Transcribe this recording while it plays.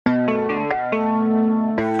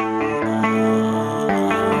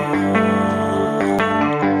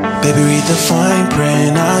Baby, read the fine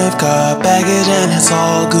print. I've got baggage and it's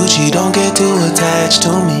all Gucci. Don't get too attached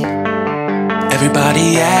to me.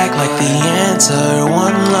 Everybody act like the answer.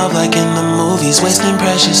 One love like in the movies. Wasting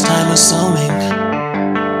precious time assuming.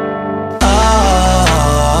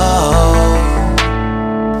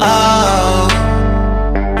 Oh,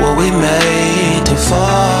 were we made to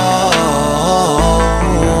fall?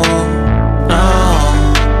 No,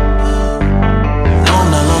 I'm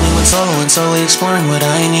not lonely when solo and solely exploring what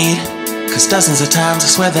I need. Cause dozens of times I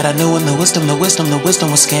swear that I knew when the wisdom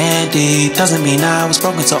was scanty. Doesn't mean I was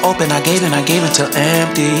broken so open, I gave until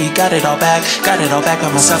empty. Got it all back by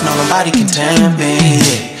myself, now nobody can tempt me.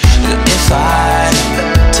 If I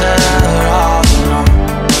better off alone,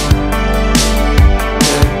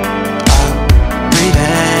 breathe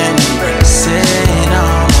in, embrace it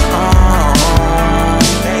on my own.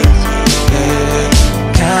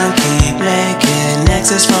 Can't keep making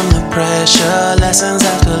exits from the pressure. Lessons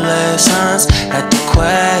after lessons, had to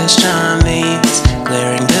question these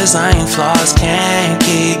glaring design flaws. Can't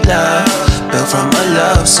keep love built from a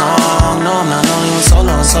love song. No, I'm not only when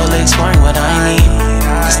solo and solely exploring what I need.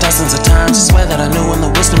 Cause dozens of times I swear that I knew when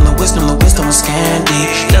the wisdom was scanty.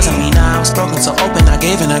 Doesn't mean I was broken so open, I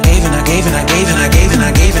gave and I gave and I gave and I gave and I gave and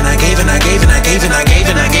I gave and I gave and I gave and I gave and I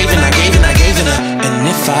gave and I gave and I gave and I gave and I. And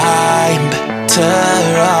if I'm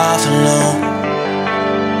better off alone,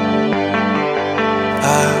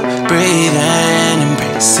 breathe in,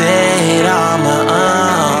 embrace it on my own.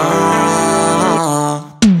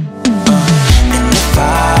 And if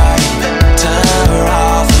I'm better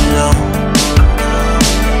off alone,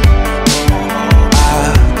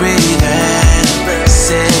 breathe in, embrace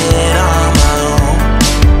it on my own,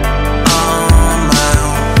 on my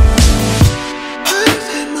own. I've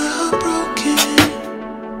had my heart broken,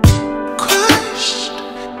 crushed,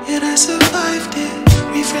 yet I survived it.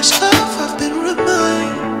 Refreshed love, I've been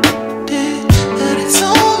reminded that it's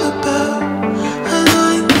all about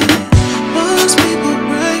alignment. Most people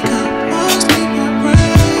break up, most people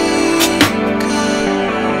break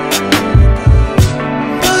up.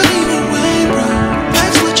 But even when broke,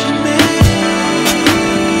 that's what you make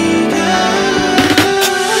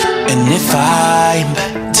up. And if I'm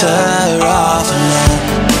better off alone,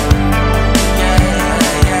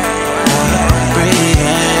 breathe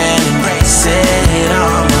in, embrace it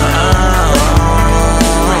on my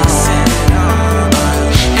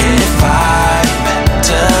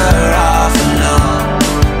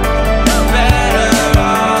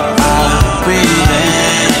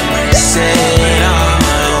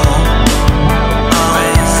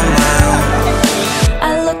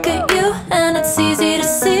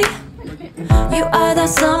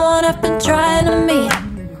someone I've been trying to meet.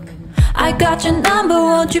 I got your number,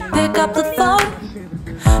 won't you pick up the phone?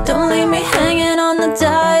 Don't leave me hanging on the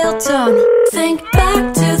dial tone. Think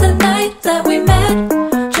back to the night that we met,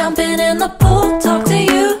 jumping in the pool, talk to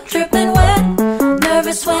you, dripping wet.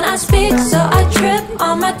 Nervous when I speak, so I trip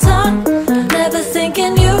on my tongue. Never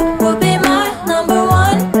thinking you would be my number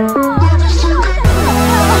one.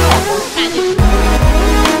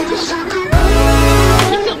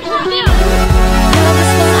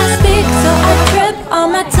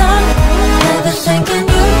 Thinking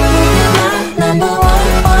you would be my number one.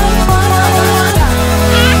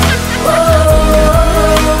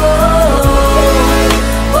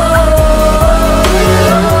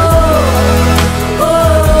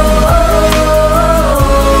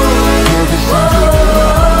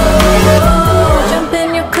 Jump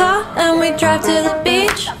in your car and we drive to the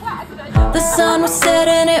beach. The sun was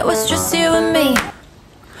setting, it was just you and me.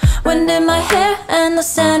 Wind in my hair and the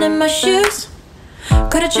sand in my shoes.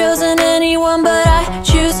 Could've chosen anyone, but I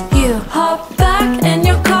choose you. Hop back in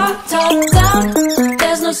your car, top down.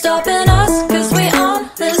 There's no stopping us, cause we own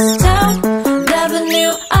this town. Never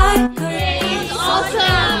knew I could